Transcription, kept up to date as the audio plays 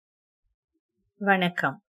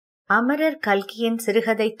வணக்கம். அமரர் கல்கியின்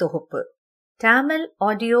சிறுகதை தொகுப்பு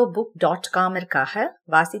tamilaudio.com-ற்காக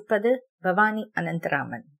வாசிப்பது பவானி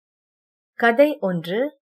அனந்தராமன். கதை 1.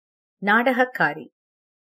 நாடகக்காரி.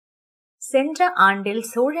 சென்ற ஆண்டில்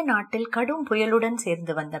சோழ நாட்டில் கடும் புயலுடன்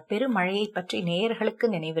சேர்ந்து வந்த பெருமழையை பற்றி நேயர்களுக்கு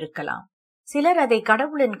நினைவிருக்கலாம். சிலர் அதை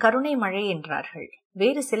கடவுளின் கருணை மழை என்றார்கள்.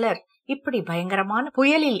 வேறு சிலர், இப்படி பயங்கரமான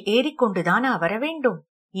புயலில் ஏறிக்கொண்டுதானா வர வேண்டும்,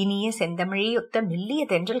 இனிய செந்தமிழையொத்த மெல்லிய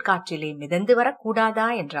தென்றல் காற்றிலே மிதந்து வரக்கூடாதா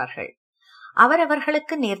என்றார்கள்.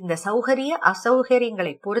 அவரவர்களுக்கு நேர்ந்த சௌகரிய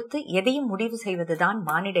அசௌகரியங்களை பொறுத்து எதையும் முடிவு செய்வதுதான்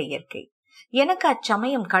மானிட இயற்கை. எனக்கு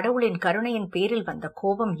அச்சமயம் கடவுளின் கருணையின் பேரில் வந்த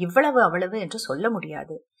கோபம் இவ்வளவு அவ்வளவு என்று சொல்ல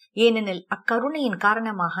முடியாது. ஏனெனில் அக்கருணையின்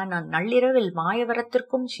காரணமாக நான் நள்ளிரவில்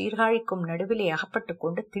மாயவரத்திற்கும் சீர்காழிக்கும் நடுவிலே அகப்பட்டுக்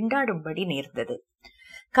கொண்டு திண்டாடும்படி நேர்ந்தது.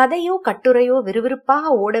 கதையோ கட்டுரையோ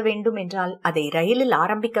விறுவிறுப்பாக ஓட வேண்டும் என்றால் அதை ரயிலில்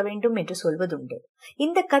ஆரம்பிக்க வேண்டும் என்று சொல்வதுண்டு.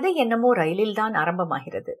 இந்த கதை என்னமோ ரயிலில்தான்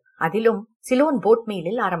ஆரம்பமாகிறது. அதிலும் சிலோன் போட்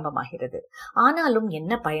மீலில் ஆரம்பமாகிறது. ஆனாலும்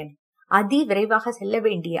என்ன பயன்? அதி விரைவாக செல்ல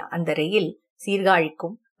வேண்டிய அந்த ரயில்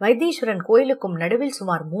சீர்காழிக்கும் வைத்தீஸ்வரன் கோயிலுக்கும் நடுவில்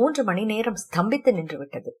சுமார் 3 மணி நேரம் ஸ்தம்பித்து நின்று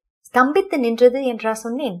விட்டது. ஸ்தம்பித்து நின்றது என்றா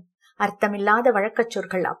சொன்னேன்? அர்த்தமில்லாத வழக்கச்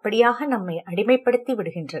சொற்கள் அப்படியாக நம்மை அடிமைப்படுத்தி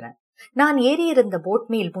விடுகின்றன. நான் ஏறியிருந்த போட்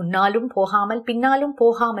மீல் முன்னாலும் போகாமல் பின்னாலும்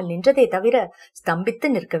போகாமல் நின்றதை தவிர ஸ்தம்பித்து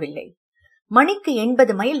நிற்கவில்லை. மணிக்கு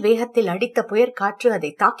 80 மைல் வேகத்தில் அடித்த புயற்காற்று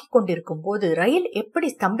அதை தாக்கிக் கொண்டிருக்கும் போது ரயில் எப்படி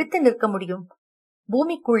ஸ்தம்பித்து நிற்க முடியும்?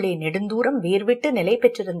 பூமிக்குள்ளே நெடுந்தூரம் வேர்விட்டு நிலை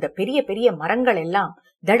பெற்றிருந்த பெரிய பெரிய மரங்கள் எல்லாம்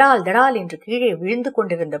தடால் தடால் என்று கீழே விழுந்து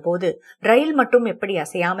கொண்டிருந்த போது ரயில் மட்டும் எப்படி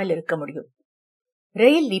அசையாமல் இருக்க முடியும்?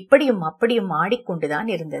 ரயில் இப்படியும் அப்படியும் ஆடிக்கொண்டுதான்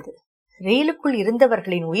இருந்தது. ரயிலுக்குள்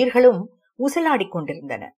இருந்தவர்களின் உயிர்களும் ஊசலாடிக்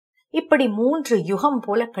கொண்டிருந்தன. இப்படி 3 யுகம்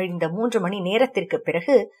போல கழிந்த 3 மணி நேரத்திற்கு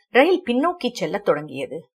பிறகு ரயில் பின்னோக்கி செல்ல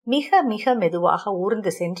தொடங்கியது. மிக மிக மெதுவாக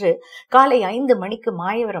ஊர்ந்து சென்று காலை 5 மணிக்கு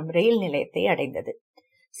மாயவரம் ரயில் நிலையத்தை அடைந்தது.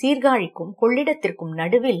 சீர்காழிக்கும் கொள்ளிடத்திற்கும்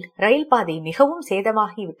நடுவில் ரயில் பாதை மிகவும்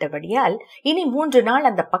சேதமாகிவிட்டபடியால் இனி 3 நாள்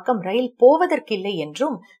அந்த பக்கம் ரயில் போவதற்கில்லை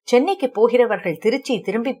என்றும், சென்னைக்கு போகிறவர்கள் திருச்சி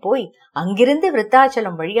திரும்பி போய் அங்கிருந்து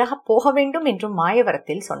விருத்தாச்சலம் வழியாக போக வேண்டும் என்றும்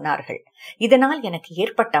மாயவரத்தில் சொன்னார்கள். இதனால் எனக்கு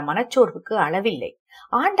ஏற்பட்ட மனச்சோர்வுக்கு அளவில்லை.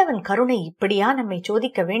 ஆண்டவன் கருணை இப்படியா நம்மை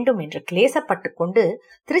சோதிக்க வேண்டும் என்று கிளேசப்பட்டு கொண்டு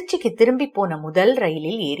திருச்சிக்கு திரும்பி போன முதல்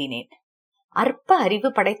ரயிலில் ஏறினேன். அற்ப அறிவு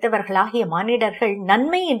படைத்தவர்களாகிய மானிடர்கள்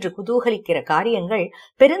நன்மை என்று குதூகலிக்கிற காரியங்கள்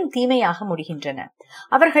பெருந்தீமையாக முடிகின்றன.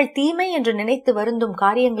 அவர்கள் தீமை என்று நினைத்து வருந்தும்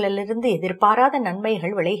காரியங்களிலிருந்து எதிர்பாராத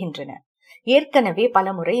நன்மைகள் விளைகின்றன. ஏற்கனவே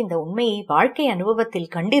பலமுறை இந்த உண்மையை வாழ்க்கை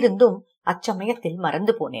அனுபவத்தில் கண்டிருந்தும் அச்சமயத்தில்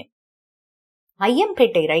மறந்து போனேன்.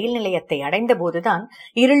 ஐயம்பேட்டை ரயில் நிலையத்தை அடைந்த போதுதான்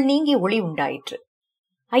இருள் நீங்கி ஒளி உண்டாயிற்று.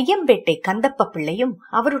 ஐயம்பேட்டை கந்தப்ப பிள்ளையும்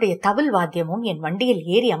அவருடைய தவில் வாத்தியமும் என் வண்டியில்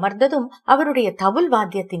ஏறி அமர்ந்ததும் அவருடைய தவில்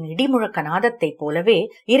வாத்தியத்தின் இடிமுழக்க நாதத்தை போலவே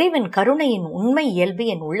இறைவன் கருணையின் உண்மை இயல்பு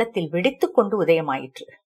என் உள்ளத்தில் வெடித்துக் கொண்டு உதயமாயிற்று.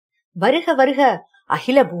 வருக வருக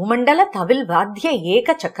அகில பூமண்டல தவில் வாத்திய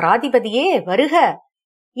ஏக சக்கராதிபதியே வருக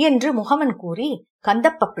என்று முகமன் கூறி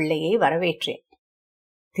கந்தப்ப பிள்ளையை வரவேற்றேன்.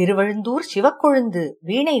 திருவழுந்தூர் சிவக்கொழுந்து,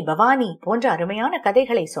 வீணை பவானி போன்ற அருமையான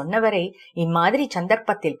கதைகளை சொன்னவரை இம்மாதிரி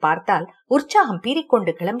சந்தர்ப்பத்தில் பார்த்தால் உற்சாகம்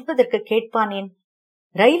பீறிக்கொண்டு கிளம்புவதற்கு கேட்பானேன்?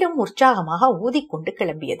 ரயிலும் உற்சாகமாக ஊதிக்கொண்டு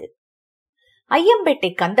கிளம்பியது.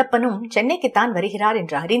 ஐயம்பேட்டை கந்தப்பனும் சென்னைக்குத்தான் வருகிறார்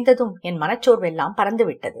என்று அறிந்ததும் என் மனச்சோர்வெல்லாம்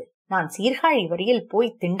பறந்துவிட்டது. நான் சீர்காழி வரியில்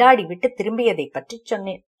போய் திண்டாடி விட்டு திரும்பியதை பற்றி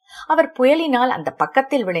சொன்னேன். அவர் புயலினால் அந்த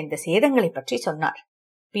பக்கத்தில் விளைந்த சேதங்களை பற்றி சொன்னார்.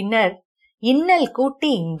 பின்னர் இன்னல் கூட்டி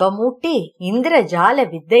இன்பமூட்டி இந்திர ஜால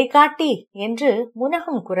வித்தை காட்டி என்று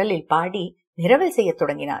முனகும் குரலில் பாடி நிரவல் செய்ய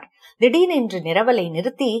தொடங்கினார். திடீரென்று நிரவலை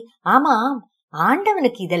நிறுத்தி, ஆமாம்,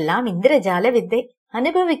 ஆண்டவனுக்கு இதெல்லாம் இந்திரஜால வித்தை,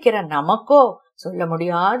 அனுபவிக்கிற நமக்கோ சொல்ல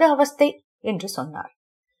முடியாத அவஸ்தை என்று சொன்னார்.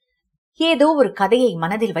 ஏதோ ஒரு கதையை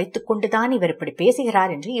மனதில் வைத்துக் கொண்டுதான் இவர் இப்படி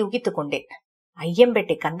பேசுகிறார் என்று யூகித்துக் கொண்டேன்.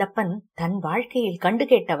 ஐயம்பேட்டை கந்தப்பன் தன் வாழ்க்கையில் கண்டு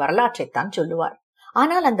கேட்ட வரலாற்றைத்தான் சொல்லுவார்.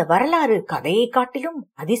 ஆனால் அந்த வரலாறு கதையை காட்டிலும்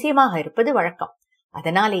அதிசயமாக இருப்பது வழக்கம்.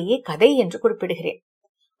 அதனாலேயே கதை என்று குறிப்பிடுகிறேன்.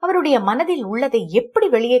 அவருடைய மனதில் உள்ளதை எப்படி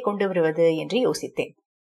வெளியே கொண்டு வருவது என்று யோசித்தேன்.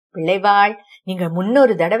 பிள்ளைவாள், நீங்கள்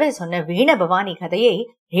முன்னொரு தடவை சொன்ன வீண பவானி கதையை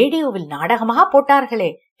ரேடியோவில் நாடகமாக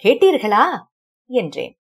போட்டார்களே, கேட்டீர்களா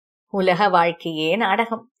என்றேன். உலக வாழ்க்கையே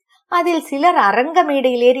நாடகம். அதில் சிலர் அரங்க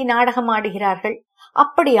மேடையில் ஏறி நாடகம் ஆடுகிறார்கள்.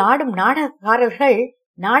 அப்படி ஆடும் நாடகக்காரர்கள்,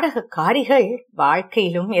 நாடகக்காரிகள்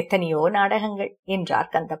வாழ்க்கையிலும் எத்தனையோ நாடகங்கள் என்றார்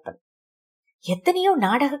கந்தப்பன். எத்தனையோ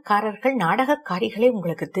நாடகக்காரர்கள் நாடகக்காரிகளை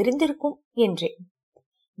உங்களுக்கு தெரிந்திருக்கும் என்றேன்.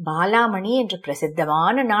 பாலாமணி என்ற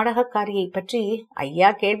பிரசித்தமான நாடகக்காரியை பற்றி ஐயா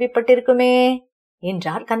கேள்விப்பட்டிருக்குமே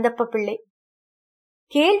என்றார் கந்தப்ப பிள்ளை.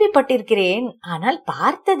 கேள்விப்பட்டிருக்கிறேன், ஆனால்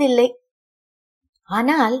பார்த்ததில்லை.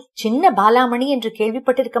 ஆனால் சின்ன பாலாமணி என்று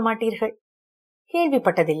கேள்விப்பட்டிருக்க மாட்டீர்கள்.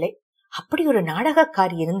 கேள்விப்பட்டதில்லை. அப்படி ஒரு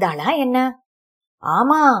நாடகக்காரி இருந்தாளா என்ன?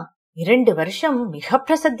 ஆமா, 2 வருஷம் மிக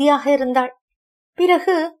பிரசித்தியாக இருந்தாள்.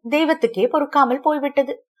 பிறகு தெய்வத்துக்கே பொறுக்காமல்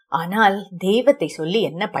போய்விட்டது. ஆனால் தெய்வத்தை சொல்லி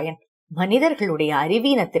என்ன பயன்? மனிதர்களுடைய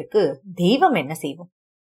அறிவீனத்திற்கு தெய்வம் என்ன செய்வோம்?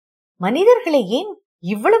 மனிதர்களை ஏன்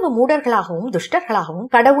இவ்வளவு மூடர்களாகவும்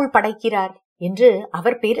துஷ்டர்களாகவும் கடவுள் படைக்கிறார் என்று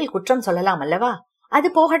அவர் பேரில் குற்றம் சொல்லலாம் அல்லவா? அது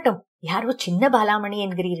போகட்டும். யாரோ சின்ன பாலாமணி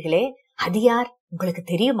என்கிறீர்களே, அது யார் உங்களுக்கு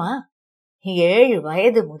தெரியுமா? 7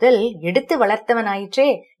 வயது முதல் எடுத்து வளர்த்தவனாயிற்றே,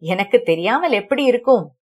 எனக்கு தெரியாமல் எப்படி இருக்கும்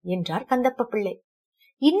என்றார் கந்தப்ப பிள்ளை.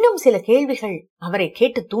 இன்னும் சில கேள்விகள் அவரை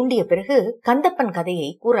கேட்டு தூண்டிய பிறகு கந்தப்பன் கதையை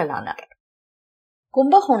கூறலானார்.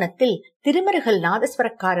 கும்பகோணத்தில் திருமருகல்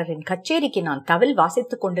நாதஸ்வரக்காரரின் கச்சேரிக்கு நான் தவில்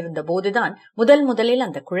வாசித்துக் கொண்டிருந்த போதுதான் முதலில்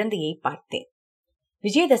அந்த குழந்தையை பார்த்தேன்.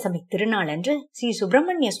 விஜயதசமி திருநாள் அன்று ஸ்ரீ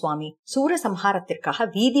சுப்பிரமணிய சுவாமி சூரசம்ஹாரத்திற்காக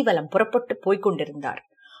வீதி வலம் புறப்பட்டு போய்கொண்டிருந்தார்.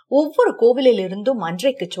 ஒவ்வொரு கோவிலில் இருந்தும்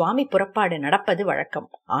அன்றைக்கு சுவாமி புறப்பாடு நடப்பது வழக்கம்.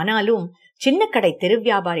 ஆனாலும் சின்ன கடை தெரு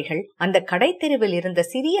வியாபாரிகள் அந்த கடை தெருவில் இருந்த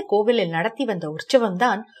சிறிய கோவிலில் நடத்தி வந்த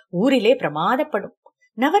உற்சவம்தான் ஊரிலே பிரமாதப்படும்.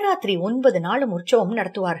 நவராத்திரி 9 நாளும் உற்சவம்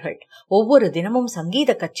நடத்துவார்கள். ஒவ்வொரு தினமும்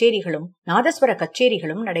சங்கீத கச்சேரிகளும் நாதஸ்வர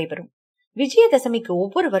கச்சேரிகளும் நடைபெறும். விஜயதசமிக்கு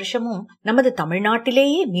ஒவ்வொரு வருஷமும் நமது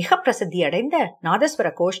தமிழ்நாட்டிலேயே மிக பிரசித்தி அடைந்த நாதஸ்வர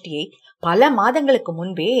கோஷ்டியை பல மாதங்களுக்கு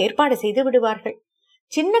முன்பே ஏற்பாடு செய்து விடுவார்கள்.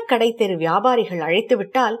 சின்ன கடை தெரு வியாபாரிகள் அழைத்து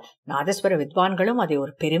விட்டால் நாதஸ்வர வித்வான்களும் அதை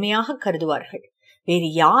ஒரு பெருமையாக கருதுவார்கள். வேறு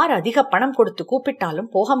யார் அதிக பணம் கொடுத்து கூப்பிட்டாலும்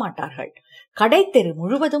போக மாட்டார்கள். கடை தெரு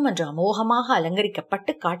முழுவதும் அன்று அமோகமாக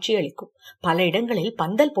அலங்கரிக்கப்பட்டு காட்சியளிக்கும். பல இடங்களில்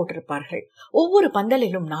பந்தல் போட்டிருப்பார்கள். ஒவ்வொரு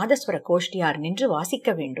பந்தலிலும் நாதஸ்வர கோஷ்டியார் நின்று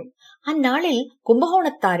வாசிக்க வேண்டும். அந்நாளில்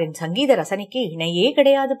கும்பகோணத்தாரின் சங்கீத ரசனைக்கு இணையே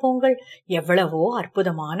கிடையாது போங்கள். எவ்வளவோ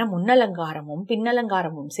அற்புதமான முன்னலங்காரமும்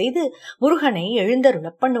பின்னலங்காரமும் செய்து முருகனை எழுந்தருள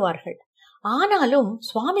பண்ணுவார்கள். ஆனாலும்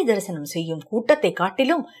சுவாமி தரிசனம் செய்யும் கூட்டத்தை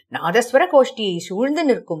காட்டிலும் நாதஸ்வர கோஷ்டியை சூழ்ந்து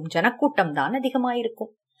நிற்கும் ஜனக்கூட்டம் தான் அதிகமாயிருக்கும்.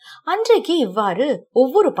 அன்றைக்கு இவ்வாறு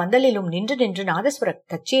ஒவ்வொரு பந்தலிலும் நின்று நாதஸ்வர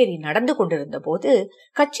கச்சேரி நடந்து கொண்டிருந்த போது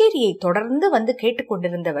கச்சேரியை தொடர்ந்து வந்து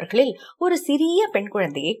கேட்டுக்கொண்டிருந்தவர்களில் ஒரு சிறிய பெண்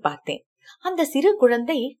குழந்தையை பார்த்தேன். அந்த சிறு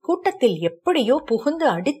குழந்தை கூட்டத்தில் எப்படியோ புகுந்து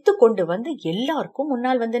அடித்து கொண்டு வந்து எல்லாருக்கும்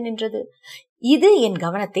முன்னால் வந்து நின்றது. இது என்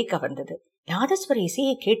கவனத்தை கவர்ந்தது. நாதஸ்வர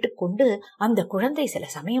இசையை கேட்டுக்கொண்டு அந்த குழந்தை சில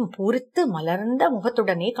சமயம் பூரித்து மலர்ந்த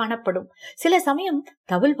முகத்துடனே காணப்படும். சில சமயம்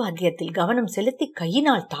தவில் வாத்தியத்தில் கவனம் செலுத்தி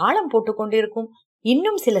கையினால் தாளம் போட்டு கொண்டிருக்கும்.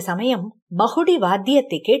 இன்னும் சில சமயம் மகுடி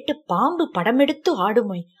வாத்தியத்தை கேட்டு பாம்பு படமெடுத்து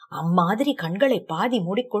ஆடுமை அம்மாதிரி கண்களை பாதி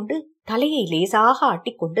மூடிக்கொண்டு தலையை லேசாக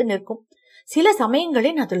ஆட்டிக்கொண்டு நிற்கும். சில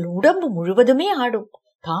சமயங்களில் அதில் உடம்பு முழுவதுமே ஆடும்.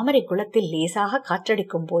 தாமரை குளத்தில் லேசாக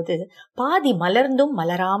காற்றடிக்கும் போது பாதி மலர்ந்தும்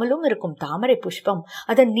மலராமலும் இருக்கும் தாமரை புஷ்பம்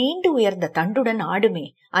அதன் நீண்டு உயர்ந்த தண்டுடன் ஆடுமே,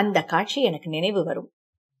 அந்த காட்சி எனக்கு நினைவு வரும்.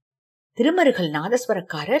 திருமருகல்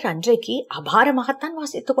நாதஸ்வரக்காரர் அன்றைக்கு அபாரமாகத்தான்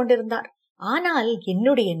வாசித்துக் கொண்டிருந்தார். ஆனால்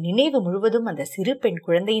என்னுடைய நினைவு முழுவதும் அந்த சிறு பெண்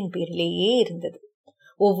குழந்தையின் பேரிலேயே இருந்தது.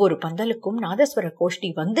 ஒவ்வொரு பந்தலுக்கும் நாதஸ்வர கோஷ்டி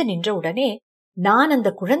வந்து நின்றவுடனே நான்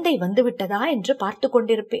அந்த குழந்தை வந்து விட்டதா என்று பார்த்து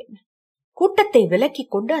கொண்டிருப்பேன். கூட்டத்தை விலக்கி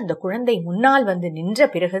கொண்டு அந்த குழந்தை முன்னால் வந்து நின்ற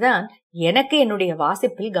பிறகுதான் எனக்கு என்னுடைய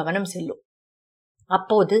வாசிப்பில் கவனம் செல்லும்.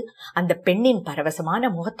 அப்போது அந்த பெண்ணின் பரவசமான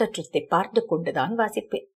முகத்தோற்றத்தை பார்த்து கொண்டுதான்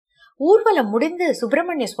வாசிப்பேன். ஊர்வலம் முடிந்து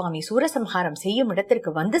சுப்பிரமணிய சுவாமி சூரசம்ஹாரம் செய்யும்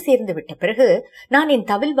இடத்திற்கு வந்து சேர்ந்து விட்ட பிறகு நான் என்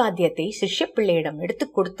தவில் வாத்தியத்தை சிஷ்ய பிள்ளையிடம் எடுத்து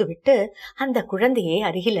கொடுத்து விட்டு அந்த குழந்தையை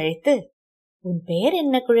அருகில் அழைத்து, உன் பெயர்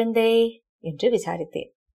என்ன குழந்தை என்று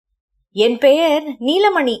விசாரித்தேன். என் பெயர்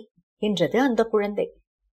நீலமணி என்றது அந்த குழந்தை.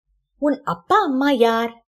 உன் அப்பா அம்மா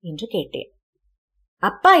யார் என்று கேட்டேன்.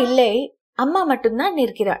 அப்பா இல்லை, அம்மா மட்டும்தான்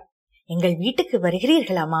இருக்கிறாள். எங்கள் வீட்டுக்கு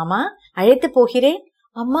வருகிறீர்களா மாமா? அழைத்து போகிறேன்.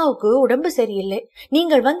 அம்மாவுக்கு உடம்பு சரியில்லை,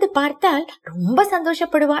 நீங்கள் வந்து பார்த்தால் ரொம்ப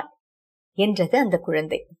சந்தோஷப்படுவாள் என்றது அந்த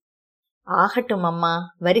குழந்தை. ஆகட்டும் அம்மா,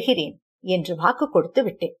 வருகிறேன் என்று வாக்கு கொடுத்து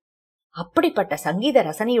விட்டேன். அப்படிப்பட்ட சங்கீத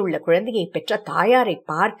ரசனையுள்ள குழந்தையை பெற்ற தாயாரை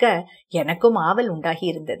பார்க்க எனக்கும் ஆவல் உண்டாகி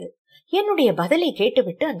இருந்தது. என்னுடைய பதிலை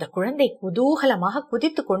கேட்டுவிட்டு அந்த குழந்தை குதூகலமாக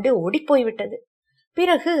குதித்து கொண்டு ஓடிப்போய்விட்டது.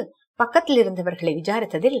 பிறகு பக்கத்தில் இருந்தவர்களை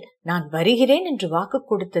விசாரித்ததில் நான் வருகிறேன் என்று வாக்கு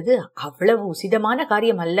கொடுத்தது அவ்வளவு உசிதமான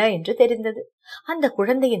காரியம் அல்ல என்று தெரிந்தது. அந்த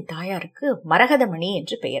குழந்தையின் தாயாருக்கு மரகதமணி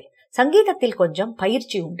என்று பெயர். சங்கீதத்தில் கொஞ்சம்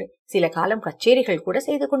பயிற்சி உண்டு. சில காலம் கச்சேரிகள் கூட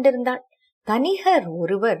செய்து கொண்டிருந்தாள். தனிகர்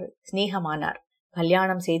ஒருவர் சிநேகமானார்.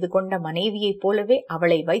 கல்யாணம் செய்து கொண்ட மனைவியைப் போலவே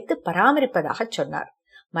அவளை வைத்து பராமரிப்பதாக சொன்னார்.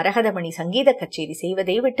 மரகதமணி சங்கீத கச்சேரி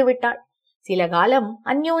செய்வதை விட்டுவிட்டாள். சில காலம்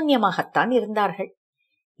அந்யோன்யமாகத்தான் இருந்தார்கள்.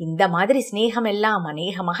 இந்த மாதிரி சிநேகம் எல்லாம்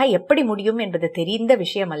அநேகமாக எப்படி முடியும் என்பது தெரிந்த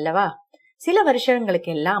விஷயம் அல்லவா? சில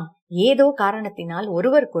வருஷங்களுக்கு எல்லாம் ஏதோ காரணத்தினால்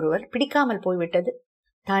ஒருவருக்கொருவர் பிடிக்காமல் போய்விட்டது.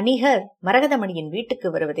 தனிகர் மரகதமணியின் வீட்டுக்கு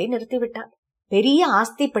வருவதை நிறுத்திவிட்டார். பெரிய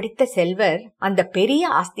ஆஸ்தி படித்த செல்வர் அந்த பெரிய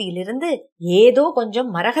ஆஸ்தியிலிருந்து ஏதோ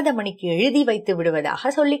கொஞ்சம் மரகதமணிக்கு எழுதி வைத்து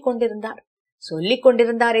விடுவதாக சொல்லிக்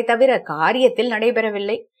கொண்டிருந்தாரே தவிர காரியத்தில்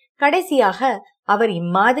நடைபெறவில்லை. கடைசியாக அவர்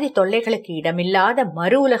இம்மாதிரி தொல்லைகளுக்கு இடமில்லாத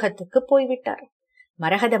மறு உலகத்துக்கு போய்விட்டார்.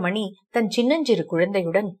 மரகதமணி தன் சின்னஞ்சிறு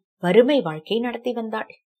குழந்தையுடன் வறுமை வாழ்க்கை நடத்தி வந்தாள்.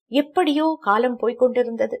 எப்படியோ காலம்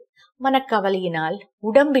போய்கொண்டிருந்தது. மனக்கவலையினால்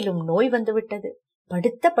உடம்பிலும் நோய் வந்துவிட்டது.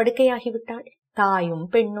 படுத்த படுக்கையாகிவிட்டாள். தாயும்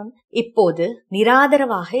பெண்ணும் இப்போது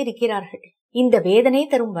நிராதரவாக இருக்கிறார்கள். இந்த வேதனை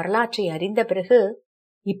தரும் வரலாற்றை அறிந்த பிறகு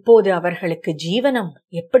இப்போது அவர்களுக்கு ஜீவனம்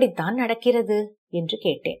எப்படித்தான் நடக்கிறது என்று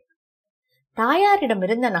கேட்டேன்.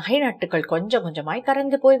 தாயாரிடமிருந்த நகை நட்டுகள் கொஞ்சம் கொஞ்சமாய்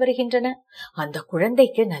கரைந்து போய் வருகின்றன. அந்த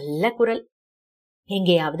குழந்தைக்கு நல்ல குரல்.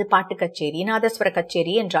 எங்கேயாவது பாட்டு கச்சேரி, நாதஸ்வர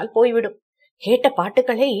கச்சேரி என்றால் போய்விடும். கேட்ட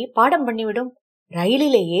பாட்டுகளை பாடம் பண்ணிவிடும்.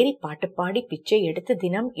 ரயிலிலே ஏறி பாட்டு பாடி பிச்சை எடுத்து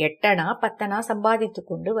தினம் 8 10 சம்பாதித்து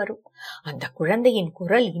கொண்டு வரும். அந்த குழந்தையின்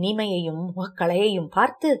குரல் இனிமையையும் முகக்கலையையும்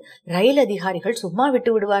பார்த்து ரயில் அதிகாரிகள் சும்மா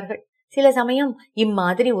விட்டு விடுவார்கள். சில சமயம்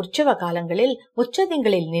இம்மாதிரி உற்சவ காலங்களில்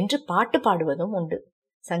உச்சதிங்களில் நின்று பாட்டு பாடுவதும் உண்டு.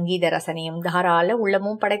 சங்கீத ரசனையும் தாராள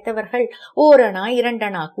உள்ளமும் படைத்தவர்கள் 1 அணா 2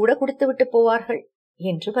 அணா கூட கொடுத்து விட்டு போவார்கள்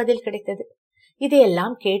என்று பதில் கிடைத்தது.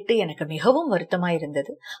 இதையெல்லாம் கேட்டு எனக்கு மிகவும்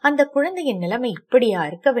வருத்தமாயிருந்தது. அந்த குழந்தையின் நிலைமை இப்படியா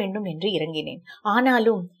இருக்க வேண்டும் என்று இறங்கினேன்.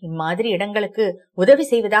 ஆனாலும் இம்மாதிரி இடங்களுக்கு உதவி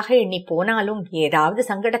செய்வதாக எண்ணி போனாலும் ஏதாவது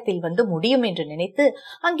சங்கடத்தில் வந்து முடியும் என்று நினைத்து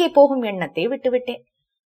அங்கே போகும் எண்ணத்தை விட்டுவிட்டேன்.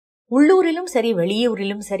 உள்ளூரிலும் சரி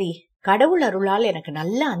வெளியூரிலும் சரி கடவுள் அருளால் எனக்கு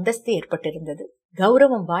நல்ல அந்தஸ்து ஏற்பட்டிருந்தது.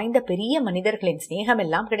 கௌரவம் வாய்ந்த பெரிய மனிதர்களின் சிநேகம்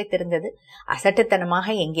எல்லாம் கிடைத்திருந்தது.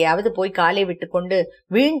 அசட்டுத்தனமாக எங்கேயாவது போய் காலை விட்டு கொண்டு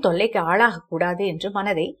வீண் தொல்லைக்கு ஆளாக கூடாது என்று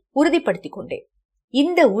மனதை உறுதிப்படுத்திக் கொண்டேன்.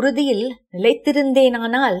 இந்த உறுதியில்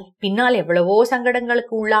நிலைத்திருந்தேனானால் பின்னால் எவ்வளவோ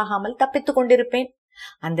சங்கடங்களுக்கு உள்ளாகாமல் தப்பித்துக் கொண்டிருப்பேன்.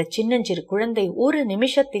 அந்த சின்னஞ்சிறு குழந்தை ஒரு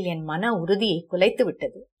நிமிஷத்தில் என் மன உறுதியை குலைத்து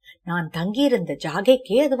விட்டது. நான் தங்கியிருந்த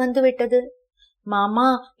ஜாகைக்கே அது வந்துவிட்டது. மாமா,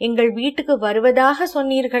 எங்கள் வீட்டுக்கு வருவதாக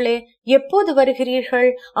சொன்னீர்களே, எப்போது வருகிறீர்கள்?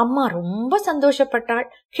 அம்மா ரொம்ப சந்தோஷப்பட்டாள்,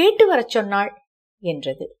 கேட்டு வரச் சொன்னாள்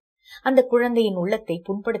என்றது. அந்த குழந்தையின் உள்ளத்தை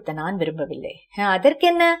புண்படுத்த நான் விரும்பவில்லை.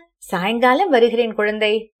 அதற்கென்ன, சாயங்காலம் வருகிறேன்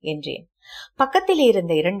குழந்தை என்றேன். பக்கத்தில்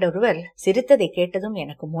இருந்த இரண்டொருவர் சிரித்ததை கேட்டதும்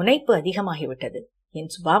எனக்கு முனைப்பு அதிகமாகிவிட்டது.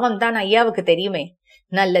 என் சுபாவம் தான் ஐயாவுக்கு தெரியுமே.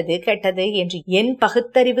 நல்லது கெட்டது என்று என்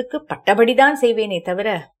பகுத்தறிவுக்கு பட்டபடிதான் செய்வேனே தவிர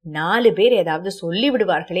 4 பேர் ஏதாவது சொல்லி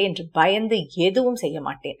விடுவார்களே என்று பயந்து எதுவும் செய்ய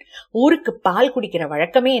மாட்டேன். ஊருக்கு பால் குடிக்கிற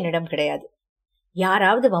வழக்கமே என்னிடம் கிடையாது.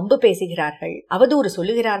 யாராவது வம்பு பேசுகிறார்கள், அவதூறு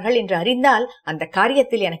சொல்லுகிறார்கள் என்று அறிந்தால் அந்த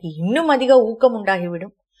காரியத்தில் எனக்கு இன்னும் அதிக ஊக்கம்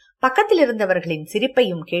உண்டாகிவிடும். பக்கத்தில் இருந்தவர்களின்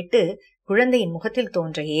சிரிப்பையும் கேட்டு குழந்தையின் முகத்தில்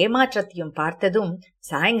தோன்ற ஏமாற்றத்தையும் பார்த்ததும்,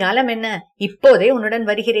 சாயங்காலம் என்ன, இப்போதே உன்னுடன்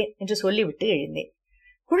வருகிறேன் என்று சொல்லிவிட்டு எழுந்தேன்.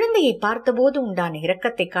 குழந்தையை பார்த்தபோது உண்டான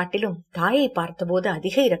இரக்கத்தை காட்டிலும் தாயை பார்த்தபோது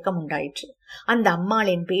அதிக இரக்கம் உண்டாயிற்று. அந்த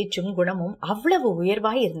அம்மாளின் பேச்சும் குணமும் அவ்வளவு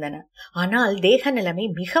உயர்வாய் இருந்தன. ஆனால் தேக நிலைமை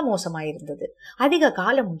மிக மோசமாயிருந்தது. அதிக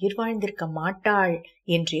காலம் உயிர் வாழ்ந்திருக்க மாட்டாள்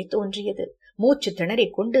என்றே தோன்றியது. மூச்சு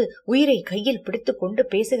திணறிக் கொண்டு உயிரை கையில் பிடித்து கொண்டு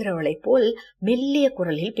பேசுகிறவளைப் போல் மெல்லிய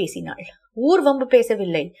குரலில் பேசினாள். ஊர்வம்பு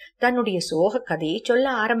பேசவில்லை. தன்னுடைய சோக கதையை சொல்ல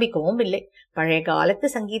ஆரம்பிக்கவும் இல்லை. பழைய காலத்து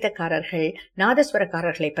சங்கீதக்காரர்கள்,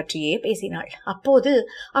 நாதஸ்வரக்காரர்களை பற்றியே பேசினாள். அப்போது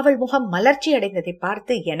அவள் முகம் மலர்ச்சி அடைந்ததை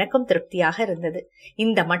பார்த்து எனக்கும் திருப்தியாக இருந்தது.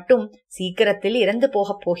 இந்த மட்டும் சீக்கிரத்தில் இறந்து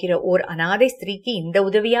போகப் போகிற ஓர் அனாதை ஸ்திரீக்கு இந்த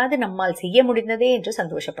உதவியாவது நம்மால் செய்ய முடிந்ததே என்று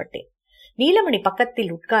சந்தோஷப்பட்டேன். நீலமணி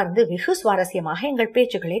பக்கத்தில் உட்கார்ந்து வெகு சுவாரஸ்யமாக எங்கள்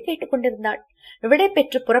பேச்சுக்களை கேட்டுக்கொண்டிருந்தாள். விடை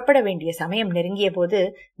பெற்று புறப்பட வேண்டிய சமயம் நெருங்கிய போது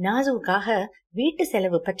நாசுக்காக வீட்டு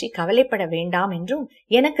செலவு பற்றி கவலைப்பட வேண்டாம் என்றும்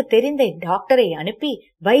எனக்கு தெரிந்த டாக்டரை அனுப்பி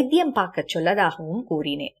வைத்தியம் பார்க்க சொல்லதாகவும்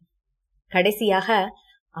கூறினேன். கடைசியாக,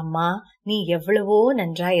 அம்மா, நீ எவ்வளவோ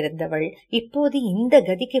நன்றாயிருந்தவள், இப்போது இந்த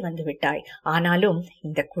கதிக்கு வந்து விட்டாய். ஆனாலும்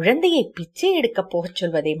இந்த குழந்தையை பிச்சை எடுக்க போகச்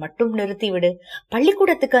சொல்வதை மட்டும் நிறுத்திவிடு,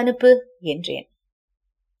 பள்ளிக்கூடத்துக்கு அனுப்பு என்றேன்.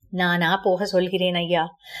 நானா போக சொல்கிறேன் ஐயா?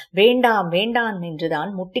 வேண்டாம் வேண்டாம் என்றுதான்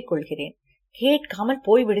முட்டிக்கொள்கிறேன். கேட்காமல்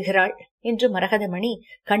போய் விடுகிறாள் என்று மரகதமணி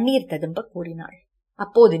கண்ணீர் ததும்ப கூறினாள்.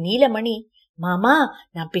 அப்போது நீலமணி, மாமா,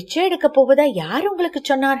 நான் பிச்சை எடுக்க போவதா யார் உங்களுக்கு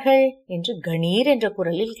சொன்னார்கள் என்று கணீர் என்ற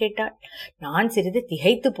குரலில் கேட்டாள். நான் சிறிது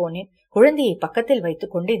திகைத்து போனேன். குழந்தையை பக்கத்தில்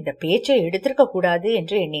வைத்துக் கொண்டு இந்த பேச்சை எடுத்திருக்க கூடாது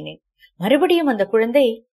என்று எண்ணினேன். மறுபடியும் அந்த குழந்தை,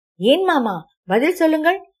 ஏன் மாமா, பதில்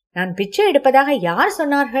சொல்லுங்கள், நான் பிச்சை எடுப்பதாக யார்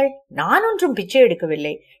சொன்னார்கள்? நான் ஒன்றும் பிச்சை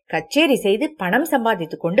எடுக்கவில்லை. கச்சேரி செய்து பணம்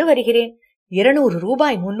சம்பாதித்துக் கொண்டு வருகிறேன். 200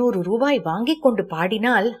 ரூபாய் 300 ரூபாய் வாங்கிக் கொண்டு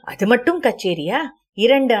பாடினால் அது மட்டும் கச்சேரியா?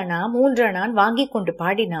 2 அணா 3 அணான் வாங்கிக் கொண்டு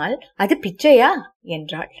பாடினால் அது பிச்சையா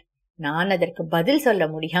என்றாள். நான் அதற்கு பதில் சொல்ல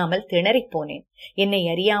முடியாமல் திணறிப் போனேன். என்னை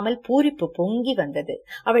அறியாமல் பூரிப்பு பொங்கி வந்தது.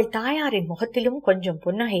 அவள் தாயாரின் முகத்திலும் கொஞ்சம்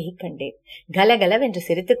புன்னகையை கண்டேன். கலகலவென்று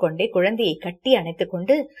சிரித்துக் கொண்டே குழந்தையை கட்டி அணைத்துக்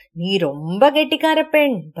கொண்டு, நீ ரொம்ப கெட்டிக்கார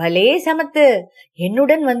பெண், பலே சமத்து,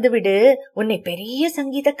 என்னுடன் வந்துவிடு, உன்னை பெரிய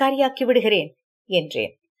சங்கீதக்காரியாக்கி விடுகிறேன்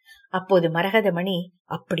என்றேன். அப்போது மரகதமணி,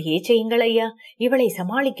 அப்படியே செய்யுங்கள் ஐயா, இவளை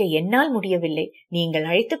சமாளிக்க என்னால் முடியவில்லை, நீங்கள்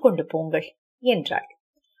அழைத்துக் கொண்டு போங்கள் என்றாள்.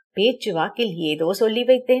 பேச்சு வாக்கில் ஏதோ சொல்லி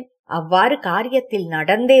வைத்தேன். அவ்வாறு காரியத்தில்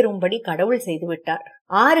நடந்தேறும்படி கடவுள் செய்துவிட்டார்.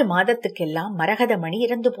 6 மாதத்துக்கெல்லாம் மரகதமணி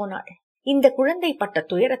இறந்து போனாள். இந்த குழந்தை பட்ட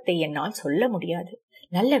துயரத்தை என்னால் சொல்ல முடியாது.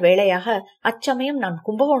 நல்ல வேளையாக அச்சமயம் நான்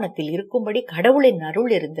கும்பகோணத்தில் இருக்கும்படி கடவுளின்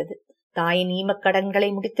அருள் இருந்தது. தாயின் ஈமக்கடன்களை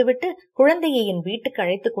முடித்துவிட்டு குழந்தையை என் வீட்டுக்கு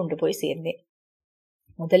அழைத்து கொண்டு போய் சேர்ந்தேன்.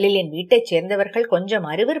 முதலில் என் வீட்டைச் சேர்ந்தவர்கள் கொஞ்சம்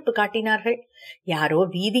அருவருப்பு காட்டினார்கள். யாரோ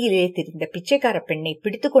வீதியிலே திரிந்த பிச்சைக்கார பெண்ணை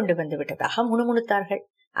பிடித்து கொண்டு வந்து விட்டதாக முணுமுணுத்தார்கள்.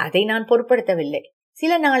 அதை நான் பொருட்படுத்தவில்லை.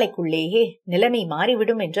 சில நாளைக்குள்ளேயே நிலைமை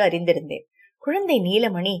மாறிவிடும் என்று அறிந்திருந்தேன். குழந்தை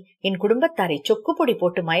நீலமணி என் குடும்பத்தாரை சொக்குப்பொடி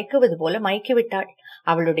போட்டு மயக்குவது போல மயக்கிவிட்டாள்.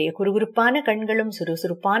 அவளுடைய குறுகுறுப்பான கண்களும்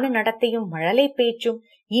சுறுசுறுப்பான நடத்தையும் மழலை பேச்சும்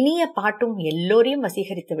இனிய பாட்டும் எல்லோரையும்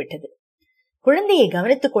வசீகரித்து விட்டது. குழந்தையை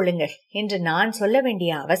கவனித்துக் கொள்ளுங்கள் என்று நான் சொல்ல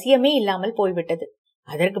வேண்டிய அவசியமே இல்லாமல் போய்விட்டது.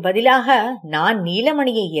 அதற்கு பதிலாக நான்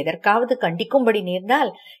நீலமணியை எதற்காவது கண்டிக்கும்படி நேர்ந்தால்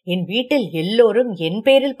என் வீட்டில் எல்லோரும் என்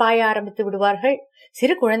பேரில் பாய ஆரம்பித்து விடுவார்கள்.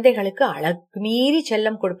 சிறு குழந்தைகளுக்கு அளவுக்கு மீறி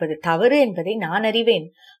செல்லம் கொடுப்பது தவறு என்பதை நான் அறிவேன்.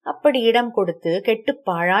 அப்படி இடம் கொடுத்து கெட்டு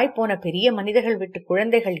பாழாய் போன பெரிய மனிதர்கள் விட்டு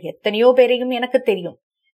குழந்தைகள் எத்தனையோ பேரையும் எனக்கு தெரியும்.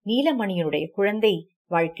 நீலமணியுடைய குழந்தை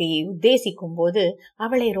வாழ்க்கையை உத்தேசிக்கும் போது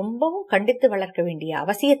அவளை ரொம்பவும் கண்டித்து வளர்க்க வேண்டிய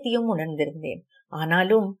அவசியத்தையும் உணர்ந்திருந்தேன்.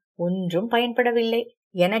 ஆனாலும் ஒன்றும் பயன்படவில்லை.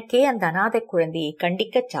 எனக்கே அந்த அநாதை குழந்தையை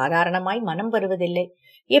கண்டிக்க சாதாரணமாய் மனம் வருவதில்லை.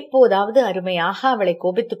 எப்போதாவது அருமையாக அவளை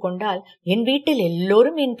கோபித்துக் கொண்டால் என் வீட்டில்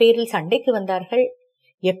எல்லோரும் என் பேரில் சண்டைக்கு வந்தார்கள்.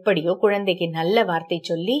 எப்படியோ குழந்தைக்கு நல்ல வார்த்தை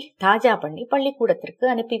சொல்லி தாஜா பண்ணி பள்ளிக்கூடத்திற்கு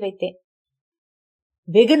அனுப்பி வைத்தேன்.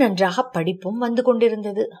 வெகு நன்றாக படிப்பும் வந்து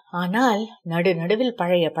கொண்டிருந்தது. ஆனால் நடுவில்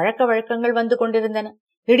பழைய பழக்க வழக்கங்கள் வந்து கொண்டிருந்தன.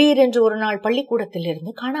 திடீரென்று ஒரு நாள் பள்ளிக்கூடத்தில்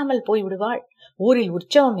இருந்து காணாமல் போய்விடுவாள். ஊரில்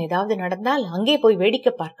உற்சவம் ஏதாவது நடந்தால் அங்கே போய்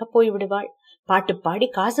வேடிக்கை பார்க்க போய்விடுவாள். பாட்டு பாடி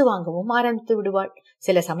காசு வாங்கவும் ஆரம்பித்து விடுவாள்.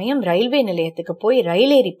 சில சமயம் ரயில்வே நிலையத்துக்கு போய்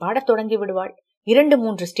ரயில் ஏறி பாடத் தொடங்கி விடுவாள்.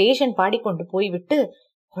 2-3 ஸ்டேஷன் பாடிக்கொண்டு போய்விட்டு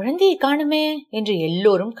குழந்தையை காணுமே என்று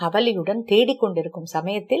எல்லோரும் கவலையுடன் தேடிக்கொண்டிருக்கும்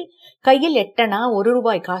சமயத்தில் கையில் 8 அணா 1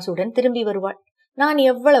 ரூபாய் காசுடன் திரும்பி வருவாள். நான்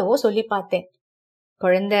எவ்வளவோ சொல்லி பார்த்தேன்.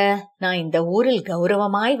 குழந்தை, நான் இந்த ஊரில்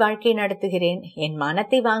கௌரவமாய் வாழ்க்கை நடத்துகிறேன், என்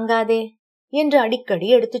மானத்தை வாங்காதே என்று அடிக்கடி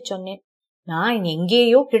எடுத்து சொன்னேன். நான்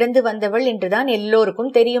எங்கேயோ கிடந்து வந்தவள் என்றுதான்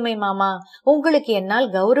எல்லோருக்கும் தெரியுமே மாமா, உங்களுக்கு என்னால்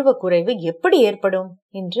கௌரவ குறைவு எப்படி ஏற்படும்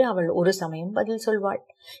என்று அவள் ஒரு சமயம் பதில் சொல்வாள்.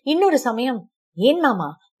 இன்னொரு சமயம், ஏன் மாமா,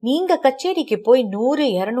 நீங்க கச்சேரிக்கு போய்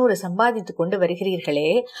 100-200 சம்பாதித்து கொண்டு வருகிறீர்களே,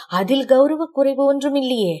 அதில் கௌரவ குறைவு ஒன்றும்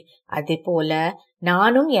இல்லையே. அதே போல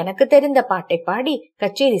நானும் எனக்கு தெரிந்த பாட்டை பாடி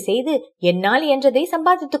கச்சேரி செய்து என்னால் என்றதை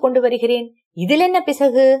சம்பாதித்துக் கொண்டு வருகிறேன், இதில் என்ன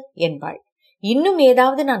பிசகு என்பாள். இன்னும்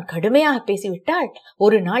ஏதாவது நான் கடுமையாக பேசிவிட்டால்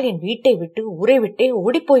ஒரு நாள் என் வீட்டை விட்டு ஊரை விட்டே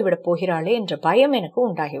ஓடிப்போய்விடப் போகிறாளே என்ற பயம் எனக்கு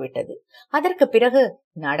உண்டாகிவிட்டது. அதற்கு பிறகு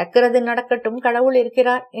நடக்கிறது நடக்கட்டும், கடவுள்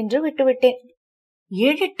இருக்கிறார் என்று விட்டுவிட்டேன்.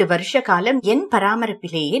 7-8 வருஷ காலம் என்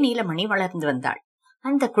பராமரிப்பிலேயே நீலமணி வளர்ந்து வந்தாள்.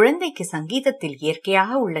 அந்த குழந்தைக்கு சங்கீதத்தில்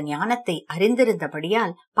இயற்கையாக உள்ள ஞானத்தை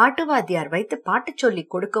அறிந்திருந்தபடியால் பாட்டுவாத்தியார் வைத்து பாட்டு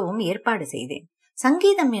சொல்லிக் கொடுக்கவும் ஏற்பாடு செய்தேன்.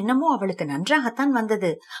 சங்கீதம் என்னமோ அவளுக்கு நன்றாகத்தான்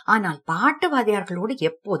வந்தது. ஆனால் பாட்டுவாத்தியார்களோடு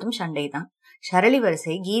எப்போதும் சண்டைதான். சரளி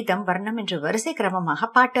வரிசை, கீதம், வர்ணம் என்று வரிசை கிரமமாக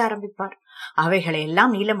பாட்டு ஆரம்பிப்பார். அவைகளை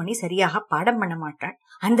எல்லாம் நீலமணி சரியாக பாடம் பண்ண மாட்டாள்.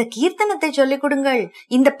 அந்த கீர்த்தனத்தை சொல்லிக் கொடுங்கள்,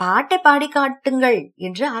 இந்த பாட்டை பாடி காட்டுங்கள்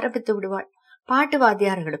என்று ஆரம்பித்து விடுவாள்.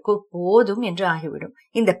 பாட்டுவாத்தியார்களுக்கு போதும் என்று ஆகிவிடும்.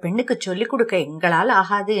 இந்த பெண்ணுக்கு சொல்லிக் கொடுக்க எங்களால்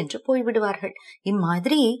ஆகாது என்று போய்விடுவார்கள்.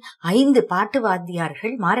 இம்மாதிரி 5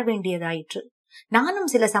 பாட்டுவாத்தியார்கள் மாற வேண்டியதாயிற்று. நானும்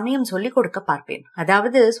சில சமயம் சொல்லிக் கொடுக்க பார்ப்பேன்.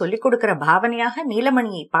 அதாவது சொல்லிக் கொடுக்கிற பாவனையாக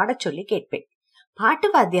நீலமணியை பாடச் சொல்லி கேட்பேன்.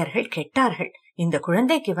 பாட்டுவாத்தியார்கள் கெட்டார்கள். இந்த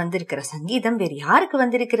குழந்தைக்கு வந்திருக்கிற சங்கீதம் வேறு யாருக்கு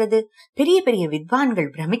வந்திருக்கிறது? பெரிய பெரிய வித்வான்கள்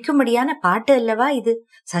பிரமிக்கும்படியான பாட்டு அல்லவா இது?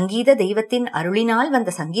 சங்கீத தெய்வத்தின் அருளினால்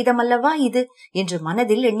வந்த சங்கீதம் அல்லவா இது என்று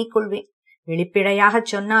மனதில் எண்ணிக்கொள்வேன். வெளிப்படையாக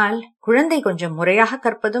சொன்னால் குழந்தை கொஞ்சம் முறையாக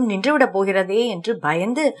கற்பதும் நின்றுவிடப் போகிறதே என்று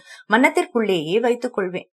பயந்து மனத்திற்குள்ளேயே வைத்துக்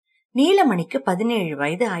கொள்வேன். நீலமணிக்கு 17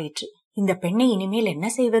 வயது ஆயிற்று. இந்த பெண்ணை இனிமேல் என்ன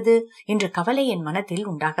செய்வது என்ற கவலை என் மனத்தில்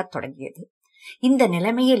உண்டாகத் தொடங்கியது. இந்த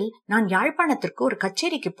நிலைமையில் நான் யாழ்ப்பாணத்திற்கு ஒரு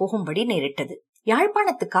கச்சேரிக்கு போகும்படி நேரிட்டது.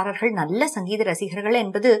 யாழ்ப்பாணத்துக்காரர்கள் நல்ல சங்கீத ரசிகர்கள்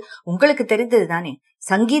என்பது உங்களுக்கு தெரிந்ததுதானே.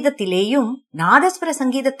 சங்கீதத்திலேயும் நாதஸ்வர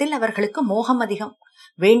சங்கீதத்தில் அவர்களுக்கு மோகம் அதிகம்.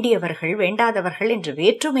 வேண்டியவர்கள் வேண்டாதவர்கள் என்று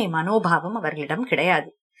வேற்றுமை மனோபாவம் அவர்களிடம் கிடையாது.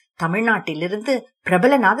 தமிழ்நாட்டிலிருந்து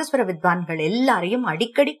பிரபல நாதஸ்வர வித்வான்கள் எல்லாரையும்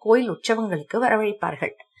அடிக்கடி கோயில் உற்சவங்களுக்கு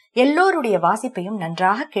வரவழைப்பார்கள். எல்லோருடைய வாசிப்பையும்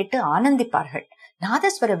நன்றாக கேட்டு ஆனந்திப்பார்கள்.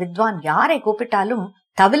 நாதஸ்வர வித்வான் யாரை கூப்பிட்டாலும்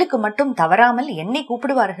தவிலுக்கு மட்டும் தவறாமல் என்னை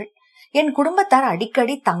கூப்பிடுவார்கள். என் குடும்பத்தார்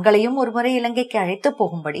அடிக்கடி தங்களையும் ஒருமுறை இலங்கைக்கு அழைத்து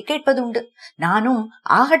போகும்படி கேட்பதுண்டு. நானும்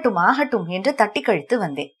ஆகட்டும் ஆகட்டும் என்று தட்டி கழித்து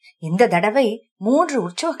வந்தேன். இந்த தடவை 3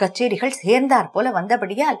 உற்சவ கச்சேரிகள் சேர்ந்தார் போல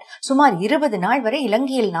வந்தபடியால் சுமார் 20 நாள் வரை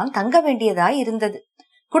இலங்கையில் நான் தங்க வேண்டியதாய் இருந்தது.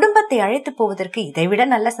 குடும்பத்தை அழைத்து போவதற்கு இதைவிட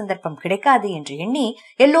நல்ல சந்தர்ப்பம் கிடைக்காது என்று எண்ணி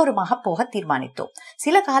எல்லோருமாக போக தீர்மானித்தோம்.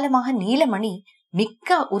 சில காலமாக நீலமணி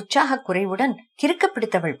மிக்க உற்சாக குறைவுடன் கிறுக்க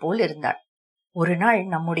பிடித்தவள் போல் இருந்தாள். ஒரு நாள்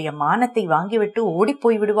நம்முடைய மானத்தை வாங்கிவிட்டு ஓடி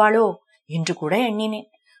போய் விடுவாளோ என்று கூட எண்ணினேன்.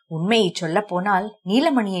 உண்மையை சொல்ல போனால்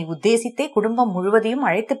நீலமணியை உத்தேசித்தே குடும்பம் முழுவதையும்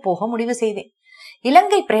அழைத்து போக முடிவு செய்தேன்.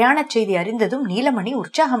 இலங்கை பிரயாண செய்தி அறிந்ததும் நீலமணி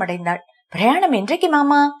உற்சாகமடைந்தாள். பிரயாணம் என்றைக்கு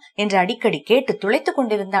மாமா என்று அடிக்கடி கேட்டு துளைத்துக்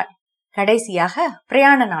கொண்டிருந்தாள். கடைசியாக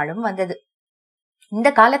பிரயாண நாளும் வந்தது. இந்த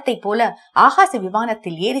காலத்தை போல ஆகாச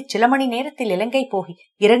விமானத்தில் ஏறி சில மணி நேரத்தில் இலங்கை போகி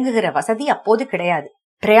இறங்குகிற வசதி அப்போது கிடையாது.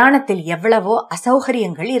 பிரயாணத்தில் எவ்வளவோ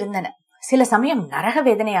அசௌகரியங்கள் இருந்தன. சில சமயம் நரக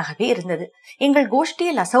வேதனையாகவே இருந்தது. எங்கள்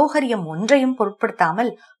கோஷ்டியில் அசௌகரியம் ஒன்றையும்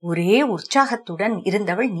பொருட்படுத்தாமல் ஒரே உற்சாகத்துடன்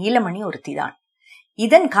இருந்தவள் நீலமணி ஒருத்திதான்.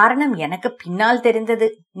 இதன் காரணம் எனக்கு பின்னால் தெரிந்தது.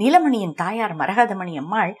 நீலமணியின் தாயார் மரகதமணி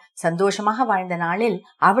அம்மாள் சந்தோஷமாக வாழ்ந்த நாளில்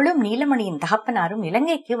அவளும் நீலமணியின் தகப்பனாரும்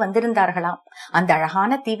இலங்கைக்கு வந்திருந்தார்களாம். அந்த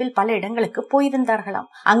அழகான தீவில் பல இடங்களுக்கு போயிருந்தார்களாம்.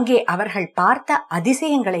 அங்கே அவர்கள் பார்த்த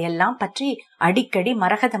அதிசயங்களை எல்லாம் பற்றி அடிக்கடி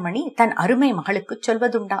மரகதமணி தன் அருமை மகளுக்கு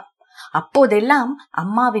சொல்வதுண்டாம். அப்போதெல்லாம்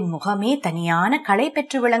அம்மாவின் முகமே தனியான களை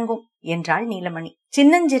பெற்று விளங்கும் என்றாள் நீலமணி.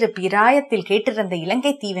 சின்னஞ்சிறு பிராயத்தில் கேட்டிருந்த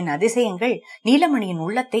இலங்கை தீவின் அதிசயங்கள் நீலமணியின்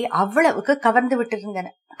உள்ளத்தை அவ்வளவுக்கு கவர்ந்து விட்டிருந்தன.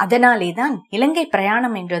 அதனாலேதான் இலங்கை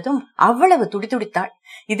பிரயாணம் என்றதும் அவ்வளவு துடிதுடித்தாள்.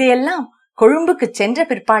 இதையெல்லாம் கொழும்புக்கு சென்ற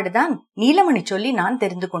பிற்பாடுதான் நீலமணி சொல்லி நான்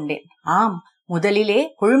தெரிந்து கொண்டேன். ஆம், முதலிலே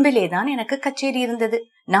கொழும்பிலேதான் எனக்கு கச்சேரி இருந்தது.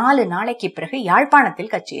 4 நாளைக்கு பிறகு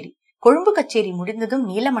யாழ்ப்பாணத்தில் கச்சேரி. கொழும்பு கச்சேரி முடிந்ததும்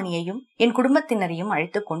நீலமணியையும் என் குடும்பத்தினரையும்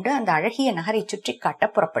அழைத்துக் கொண்டு அந்த அழகிய நகரை சுற்றி காட்ட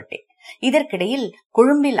புறப்பட்டேன். இதற்கிடையில்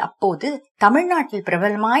கொழும்பில் அப்போது தமிழ்நாட்டில்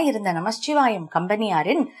பிரபலமாயிருந்த நமச்சிவாயம்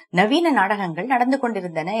கம்பெனியாரின் நவீன நாடகங்கள் நடந்து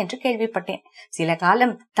கொண்டிருந்தன என்று கேள்விப்பட்டேன். சில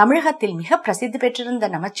காலம் தமிழகத்தில் மிக பிரசித்தி பெற்றிருந்த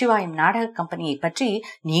நமச்சிவாயம் நாடக கம்பெனியை பற்றி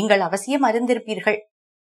நீங்கள் அவசியம் அறிந்திருப்பீர்கள்.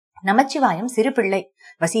 நமச்சிவாயம் சிறு பிள்ளை,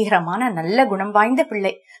 வசீகரமான நல்ல குணம் வாய்ந்த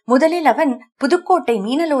பிள்ளை. முதலில் அவன் புதுக்கோட்டை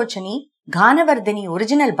மீனலோச்சனி கானவர்தினி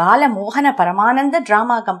ஒரிஜினல் பால மோகன பரமானந்த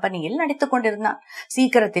டிராமா கம்பெனியில் நடித்துக் கொண்டிருந்தான்.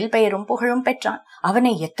 சீக்கிரத்தில் பெயரும் புகழும் பெற்றான்.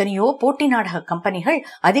 அவனை எத்தனையோ போட்டி நாடக கம்பெனிகள்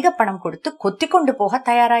அதிக பணம் கொடுத்து கொத்தி கொண்டு போக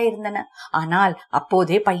தயாராயிருந்தன. ஆனால்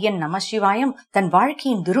அப்போதே பையன் நமசிவாயம் தன்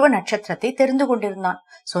வாழ்க்கையின் துருவ நட்சத்திரத்தை தெரிந்து கொண்டிருந்தான்.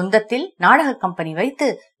 சொந்தத்தில் நாடக கம்பெனி வைத்து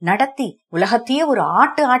நடத்தி உலகத்தையே ஒரு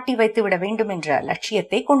ஆட்டி வைத்து விட வேண்டும் என்ற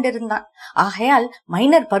லட்சியத்தை கொண்டிருந்தான். ஆகையால்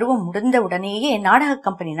மைனர் பருவம் முடிந்தவுடனேயே நாடக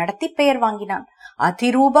கம்பெனி நடத்தி பெயர் வாங்கினான்.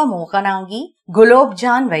 அதிரூப மோகனாங்கி,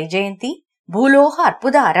 குலோப்ஜான் வைஜெயந்தி, பூலோக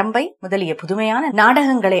அற்புத அரம்பை முதலிய புதுமையான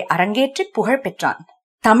நாடகங்களை அரங்கேற்றி புகழ் பெற்றான்.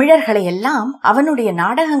 தமிழர்களை எல்லாம் அவனுடைய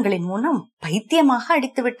நாடகங்களின் மூலம் பைத்தியமாக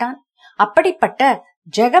அடித்து விட்டான். அப்படிப்பட்ட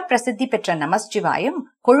ஜெக பிரசித்தி பெற்ற நமச்சிவாயம்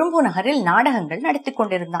கொழும்பு நகரில் நாடகங்கள் நடத்தி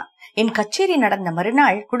கொண்டிருந்தான். என் கச்சேரி நடந்த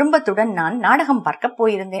மறுநாள் குடும்பத்துடன் நான் நாடகம் பார்க்க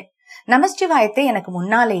போயிருந்தேன். நமச்சிவாயத்தை எனக்கு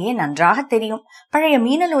முன்னாலேயே நன்றாக தெரியும். பழைய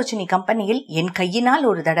மீனலோச்சனி கம்பெனியில் என் கையினால்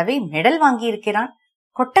ஒரு தடவை மெடல் வாங்கியிருக்கிறான்.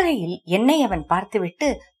 கொட்டகையில் என்னை அவன் பார்த்துவிட்டு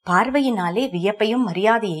பார்வையினாலே வியப்பையும்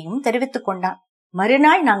மரியாதையையும் தெரிவித்துக் கொண்டான்.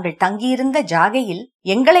 மறுநாள் நாங்கள் தங்கியிருந்த ஜாகையில்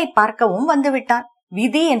எங்களை பார்க்கவும் வந்துவிட்டான்.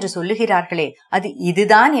 விதி என்று சொல்லுகிறார்களே, அது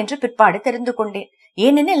இதுதான் என்று பிற்பாடு தெரிந்து கொண்டேன்.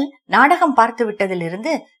 ஏனெனில் நாடகம் பார்த்து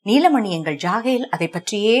விட்டதிலிருந்து நீலமணி எங்கள் ஜாகையில் அதை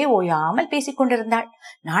பற்றியே ஓயாமல் பேசிக் கொண்டிருந்தாள்.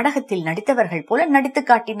 நாடகத்தில் நடித்தவர்கள் போல நடித்து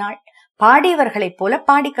காட்டினாள். பாடியவர்களைப் போல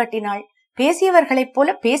பாடி காட்டினாள். பேசியவர்களைப்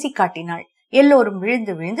போல பேசி காட்டினாள். எல்லோரும்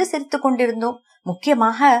விழுந்து விழுந்து சிரித்துக் கொண்டிருந்தோம்.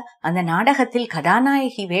 முக்கியமாக அந்த நாடகத்தில்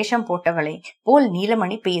கதாநாயகி வேஷம் போட்டவளை போல்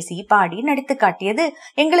நீலமணி பேசி பாடி நடித்து காட்டியது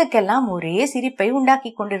எங்களுக்கெல்லாம் ஒரே சிரிப்பை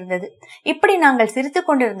உண்டாக்கி கொண்டிருந்தது. இப்படி நாங்கள் சிரித்துக்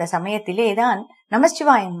கொண்டிருந்த சமயத்திலேதான்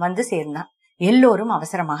நமச்சிவாயம் வந்து சேர்ந்தான். எல்லோரும்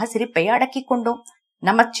அவசரமாக சிரிப்பை அடக்கி கொண்டோம்.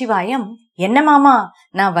 நமச்சிவாயம், என்ன மாமா,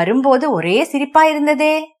 நான் வரும்போது ஒரே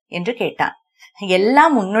சிரிப்பாயிருந்ததே என்று கேட்டான்.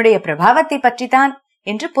 எல்லாம் உன்னுடைய பிரபாவத்தை பற்றித்தான்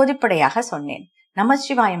என்று பொதுப்படையாக சொன்னேன்.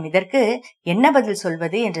 நமச்சிவாயம் இதற்கு என்ன பதில்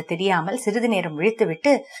சொல்வது என்று தெரியாமல் சிறிது நேரம்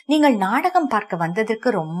விழித்துவிட்டு, நீங்கள் நாடகம் பார்க்க வந்ததற்கு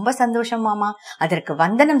ரொம்ப சந்தோஷம் மாமா, அதற்கு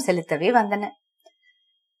வந்தனம் செலுத்தவே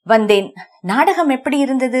வந்தேன். நாடகம் எப்படி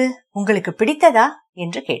இருந்தது, உங்களுக்கு பிடித்ததா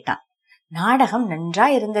என்று கேட்டான். நாடகம் நன்றா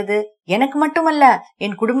இருந்தது. எனக்கு மட்டுமல்ல,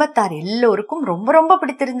 என் குடும்பத்தார் எல்லோருக்கும் ரொம்ப ரொம்ப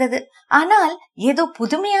பிடித்திருந்தது. ஆனால் ஏதோ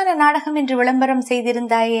புதுமையான நாடகம் என்று விளம்பரம்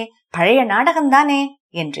செய்திருந்தாயே, பழைய நாடகம்தானே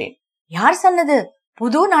என்றேன். யார் சொன்னது?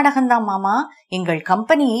 புது நாடகம்தான் மாமா, எங்கள்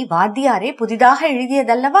கம்பெனி வாத்தியாரே புதிதாக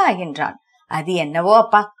எழுதியதல்லவா என்றான். அது என்னவோ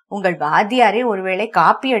அப்பா, உங்கள் வாத்தியாரே ஒருவேளை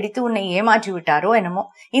காப்பி அடித்து உன்னை ஏமாற்றி விட்டாரோ என்னமோ.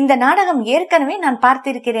 இந்த நாடகம் ஏற்கனவே நான்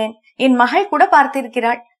பார்த்திருக்கிறேன். என் மகள் கூட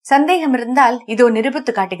பார்த்திருக்கிறாள். சந்தேகம் இருந்தால் இதோ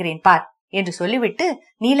நிரூபித்து காட்டுகிறேன் பார் என்று சொல்லிவிட்டு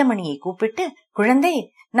நீலமணியை கூப்பிட்டு, குழந்தை,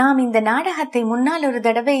 நாம் இந்த நாடகத்தை முன்னால் ஒரு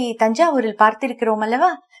தடவை தஞ்சாவூரில் பார்த்திருக்கிறோம்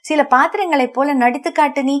அல்லவா, சில பாத்திரங்களைப் போல நடித்து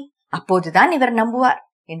காட்டு நீ, அப்போதுதான் இவர் நம்புவார்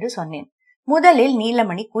என்று சொன்னேன். முதலில்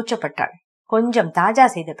நீலமணி கூச்சப்பட்டாள். கொஞ்சம் தாஜா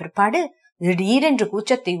செய்த பிற்பாடு, திடீரென்று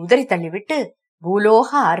கூச்சத்தை உதறி தள்ளிவிட்டு பூலோக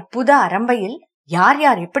அற்புத அரம்பையில் யார்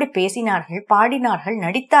யார் எப்படி பேசினார்கள், பாடினார்கள்,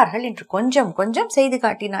 நடித்தார்கள் என்று கொஞ்சம் கொஞ்சம் செய்து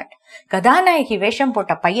காட்டினாள். கதாநாயகி வேஷம்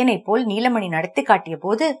போட்ட பையனை போல் நீலமணி நடத்தி காட்டிய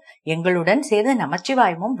போது எங்களுடன் சேர்ந்த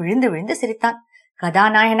நமச்சிவாயமும் விழுந்து விழுந்து சிரித்தான்.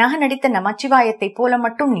 கதாநாயகனாக நடித்த நமச்சிவாயத்தை போல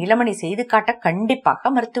மட்டும் நீலமணி செய்து காட்ட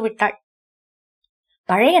கண்டிப்பாக மறுத்துவிட்டாள்.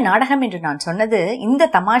 பழைய நாடகம் என்று நான் சொன்னது இந்த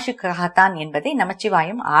தமாஷுக்காகத்தான் என்பதை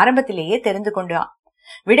நமச்சிவாயம் ஆரம்பத்திலேயே தெரிந்து கொண்டான்.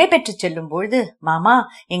 விடை பெற்று செல்லும் பொழுது, மாமா,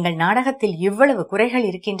 எங்கள் நாடகத்தில் இவ்வளவு குறைகள்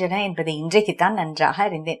இருக்கின்றன என்பதை இன்றைக்குத்தான் நன்றாக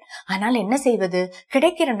அறிந்தேன். ஆனால் என்ன செய்வது?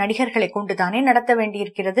 கிடைக்கிற நடிகர்களை கொண்டுதானே நடத்த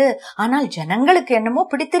வேண்டியிருக்கிறது. ஆனால் ஜனங்களுக்கு என்னமோ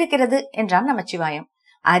பிடித்திருக்கிறது என்றான் நமச்சிவாயம்.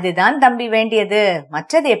 அதுதான் தம்பி வேண்டியது,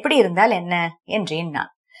 மற்றது எப்படி இருந்தால் என்ன என்றேன்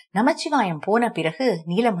நான். நமச்சிவாயம் போன பிறகு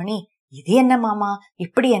நீலமணி, இது என்ன மாமா,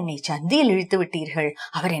 இப்படி என்னை சந்தியில் இழுத்து விட்டீர்கள்?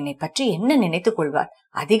 அவர் என்னை பற்றி என்ன நினைத்துக் கொள்வார்?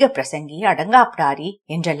 அதிக பிரசங்கி, அடங்காப்டாரி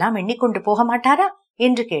என்றெல்லாம் எண்ணிக்கொண்டு போக மாட்டாரா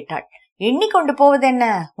என்று கேட்டாள். எண்ணிக்கொண்டு போவது என்ன,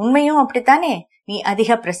 உண்மையும் அப்படித்தானே. நீ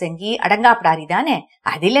அதிக பிரசங்கி, அடங்காப்டாரி தானே,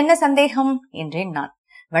 அதில் என்ன சந்தேகம் என்றேன் நான்.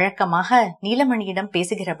 வழக்கமாக நீலமணியிடம்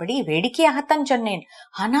பேசுகிறபடி வேடிக்கையாகத்தான் சொன்னேன்.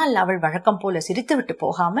 ஆனால் அவள் வழக்கம் போல சிரித்துவிட்டு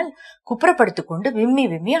போகாமல் குப்புறப்படுத்திக் கொண்டு விம்மி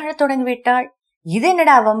விம்மி அழத் தொடங்கிவிட்டாள். இது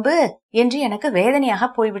என்னடா வம்பு என்று எனக்கு வேதனையாக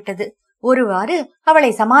போய்விட்டது. ஒருவாறு அவளை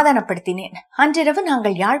சமாதானப்படுத்தினேன். அன்றிரவு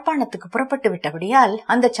நாங்கள் யாழ்ப்பாணத்துக்கு புறப்பட்டு விட்டபடியால்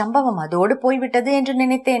அந்த சம்பவம் அதோடு போய்விட்டது என்று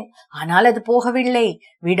நினைத்தேன். ஆனால் அது போகவில்லை,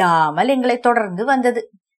 விடாமல் எங்களை தொடர்ந்து வந்தது.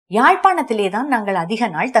 யாழ்ப்பாணத்திலேதான் நாங்கள் அதிக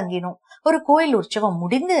நாள் தங்கினோம். ஒரு கோயில் உற்சவம்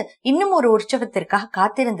முடிந்து இன்னும் ஒரு உற்சவத்திற்காக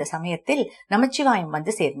காத்திருந்த சமயத்தில் நமச்சிவாயம்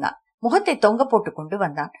வந்து சேர்ந்தான். முகத்தை தொங்க போட்டு கொண்டு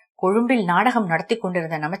வந்தான். கொழும்பில் நாடகம் நடத்தி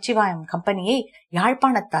கொண்டிருந்த நமச்சிவாயம் கம்பெனியை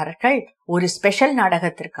யாழ்ப்பாணத்தாரர்கள் ஒரு ஸ்பெஷல்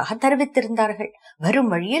நாடகத்திற்காக தெரிவித்திருந்தார்கள். வரும்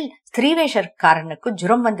வழியில் ஸ்திரீவேஷக்காரனுக்கு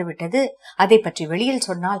ஜுரம் வந்து விட்டது. அதை பற்றி வெளியில்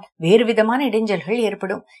சொன்னால் வேறு விதமான இடைஞ்சல்கள்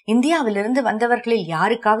ஏற்படும். இந்தியாவிலிருந்து வந்தவர்களில்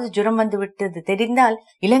யாருக்காவது ஜுரம் வந்து விட்டது தெரிந்தால்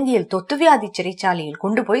இலங்கையில் தொத்துவியாதி சிறைச்சாலையில்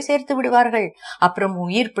கொண்டு போய் சேர்த்து விடுவார்கள். அப்புறம்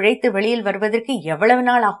உயிர் பிழைத்து வெளியில் வருவதற்கு எவ்வளவு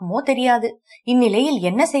நாள் ஆகுமோ தெரியாது. இந்நிலையில்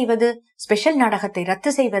என்ன செய்வது? ஸ்பெஷல் நாடகத்தை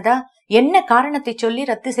ரத்து செய்வதா? என்ன காரணத்தை சொல்லி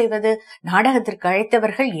ரத்து செய்வது? நாடகத்திற்கு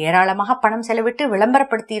அழைத்தவர்கள் ஏராளமாக பணம் செலவிட்டு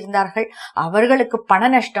விளம்பரப்படுத்தி இருந்தார்கள். அவர்களுக்கு பண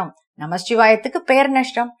நஷ்டம், நமச்சிவாயத்துக்கு பெயர்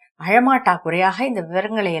நஷ்டம். அழமாட்டா குறையாக இந்த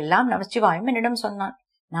விவரங்களை எல்லாம் நமச்சிவாயம் என்னிடம் சொன்னான்.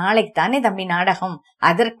 நாளைக்கு தானே தம்பி நாடகம்,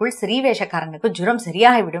 அதற்குள் ஸ்ரீவேஷக்காரனுக்கு ஜுரம்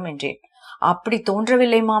சரியாகிவிடும் என்றேன். அப்படி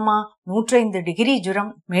தோன்றவில்லை மாமா, 105 டிகிரி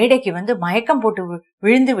ஜுரம், மேடைக்கு வந்து மயக்கம் போட்டு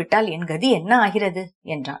விழுந்து விட்டால் என் கதி என்ன ஆகிறது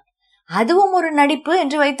என்றான். அதுவும் ஒரு நடிப்பு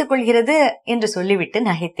என்று வைத்துக் கொள்கிறது என்று சொல்லிவிட்டு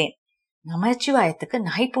நகைத்தேன். நமச்சிவாயத்துக்கு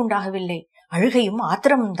நகைப்பு உண்டாகவில்லை, அழுகையும்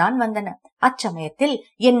ஆத்திரமும் தான் வந்தன. அச்சமயத்தில்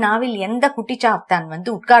என் நாவில் எந்த குட்டிச்சாத்தான் வந்து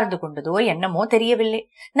உட்கார்ந்து கொண்டதோ என்னமோ தெரியவில்லை.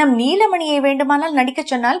 நம் நீலமணியை வேண்டுமானால் நடிக்க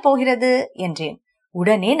சொன்னால் போகிறது என்றேன்.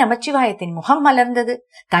 உடனே நமச்சிவாயத்தின் முகம் மலர்ந்தது.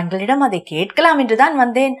 தங்களிடம் அதை கேட்கலாம் என்றுதான்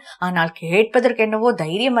வந்தேன், ஆனால் கேட்பதற்கென்னவோ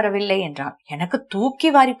தைரியம் வரவில்லை என்றான். எனக்கு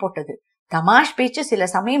தூக்கி வாரி போட்டது. தமாஷ் பேச்சு சில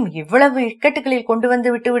சமயம் இவ்வளவு இக்கட்டுகளில் கொண்டு வந்து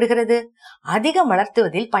விட்டு விடுகிறது. அதிகம்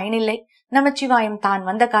வளர்த்துவதில் பயனில்லை. நமச்சிவாயம் தான்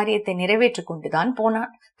வந்த காரியத்தை நிறைவேற்றிக் கொண்டுதான்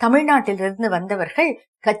போனான். தமிழ்நாட்டிலிருந்து வந்தவர்கள்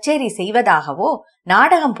கச்சேரி செய்வதாகவோ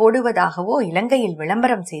நாடகம் போடுவதாகவோ இலங்கையில்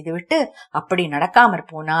விளம்பரம் செய்துவிட்டு அப்படி நடக்காமற்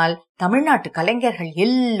போனால் தமிழ்நாட்டு கலைஞர்கள்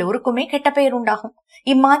எல்லோருக்குமே கெட்ட பெயர் உண்டாகும்.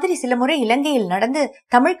 இம்மாதிரி சில முறை இலங்கையில் நடந்து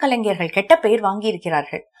தமிழ் கலைஞர்கள் கெட்ட பெயர்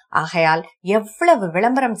வாங்கியிருக்கிறார்கள். ஆகையால் எவ்வளவு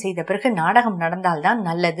விளம்பரம் செய்த பிறகு நாடகம் நடந்தால்தான்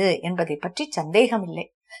நல்லது என்பதை பற்றி சந்தேகம் இல்லை.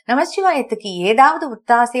 நமச்சிவாயத்துக்கு ஏதாவது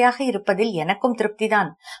ஒத்தாசையாக இருப்பதில் எனக்கும் திருப்திதான்.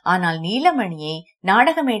 ஆனால் நீலமணியை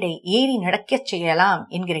நாடக மேடை ஏறி நடக்கச் செய்யலாம்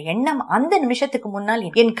என்கிற எண்ணம் அந்த நிமிஷத்துக்கு முன்னால்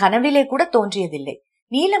என் கனவிலே கூட தோன்றியதில்லை.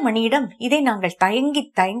 நீலமணியிடம் இதை நாங்கள் தயங்கி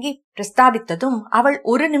தயங்கி பிரஸ்தாபித்ததும் அவள்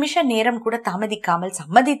ஒரு நிமிஷ நேரம் கூட தாமதிக்காமல்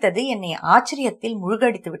சம்மதித்தது என்னை ஆச்சரியத்தில்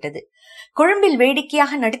முழுகடித்து விட்டது. கொழும்பில்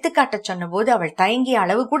வேடிக்கையாக நடித்து காட்டச் சொன்ன போது அவள் தயங்கிய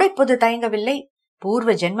அளவு கூட இப்போது தயங்கவில்லை.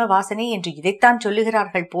 பூர்வ ஜென்ம வாசனை என்று இதைத்தான்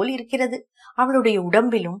சொல்லுகிறார்கள் போல் இருக்கிறது. அவளுடைய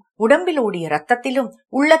உடம்பில் ஓடிய ரத்தத்திலும்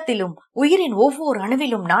உள்ளத்திலும் உயிரின் ஒவ்வொரு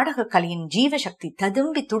அணுவிலும் நாடக கலையின் ஜீவசக்தி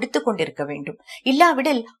ததும்பி துடித்துக் கொண்டிருக்க வேண்டும்.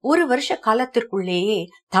 இல்லாவிடில் ஒரு வருஷ காலத்திற்குள்ளேயே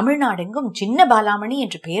தமிழ்நாடெங்கும் சின்ன பாலாமணி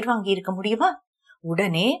என்று பெயர் வாங்கி இருக்க முடியுமா?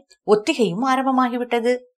 உடனே ஒத்திகையும்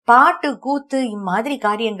ஆரம்பமாகிவிட்டது. பாட்டு கூத்து இம்மாதிரி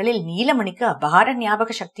காரியங்களில் நீலமணிக்கு அபார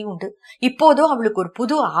ஞாபக சக்தி உண்டு. இப்போதோ அவளுக்கு ஒரு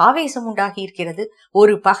புது ஆவேசம் உண்டாகி இருக்கிறது.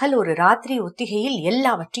 ஒரு பகல் ஒரு ராத்திரி ஒத்திகையில்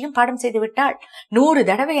எல்லாவற்றையும் பாடம் செய்து விட்டாள். 100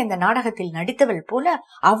 தடவை அந்த நாடகத்தில் நடித்தவள் போல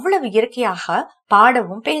அவ்வளவு இயற்கையாக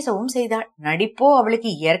பாடவும் பேசவும் செய்தாள். நடிப்போ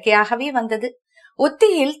அவளுக்கு இயற்கையாகவே வந்தது.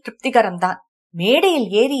 ஒத்திகையில் திருப்திகரம்தான். மேடையில்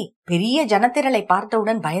ஏறி பெரிய ஜனத்திரளை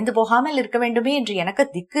பார்த்தவுடன் பயந்து போகாமல் இருக்க வேண்டுமே என்று எனக்கு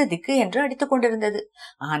திக்கு திக்கு என்று அடித்துக் கொண்டிருந்தது.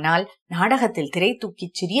 ஆனால் நாடகத்தில் திரை தூக்கி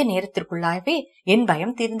சிறிய நேரத்திற்குள்ளாகவே என்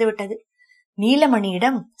பயம் தீர்ந்து விட்டது.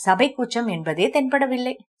 நீலமணியிடம் சபை கூச்சம் என்பதே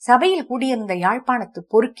தென்படவில்லை. சபையில் கூடியிருந்த யாழ்ப்பாணத்து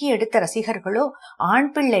பொறுக்கி எடுத்த ரசிகர்களோ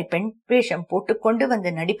ஆண் பிள்ளை பெண் வேஷம் போட்டுக்கொண்டு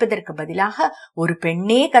வந்து நடிப்பதற்கு பதிலாக ஒரு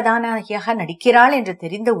பெண்ணே கதாநாயகியாக நடிக்கிறாள் என்று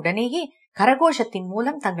தெரிந்த உடனேயே கரகோஷத்தின்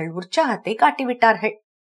மூலம் தங்கள் உற்சாகத்தை காட்டிவிட்டார்கள்.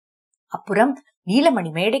 அப்புறம்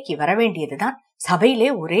நீலமணி மேடைக்கு வரவேண்டியதுதான்.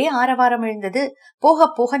 சபையிலே ஒரே ஆரவாரம் எழுந்தது. போக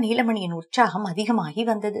போக நீலமணியின் உற்சாகம் அதிகமாகி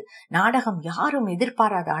வந்தது. நாடகம் யாரும்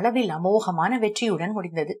எதிர்பாராத அளவில் அமோகமான வெற்றியுடன்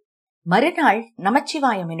முடிந்தது. மறுநாள்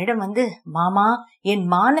நமச்சிவாயம் என்னிடம் வந்து, மாமா, என்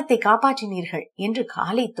மானத்தை காப்பாற்றினீர்கள் என்று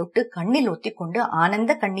காலை தொட்டு கண்ணில் ஒத்திக்கொண்டு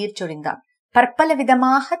ஆனந்த கண்ணீர் சொரிந்தான். பற்பல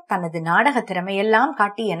விதமாக தனது நாடக திறமையெல்லாம்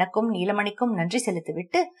காட்டி எனக்கும் நீலமணிக்கும் நன்றி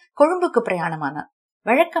செலுத்திவிட்டு கொழும்புக்கு பிரயாணமானான்.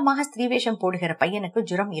 வழக்கமாக ஸ்திரீவேஷம் போடுகிற பையனுக்கு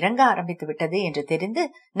ஜுரம் இறங்க ஆரம்பித்து விட்டது என்று தெரிந்து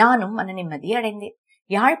நானும் மன நிம்மதி அடைந்தேன்.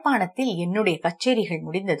 யாழ்ப்பாணத்தில் என்னுடைய கச்சேரிகள்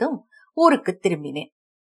முடிந்ததும் ஊருக்கு திரும்பினேன்.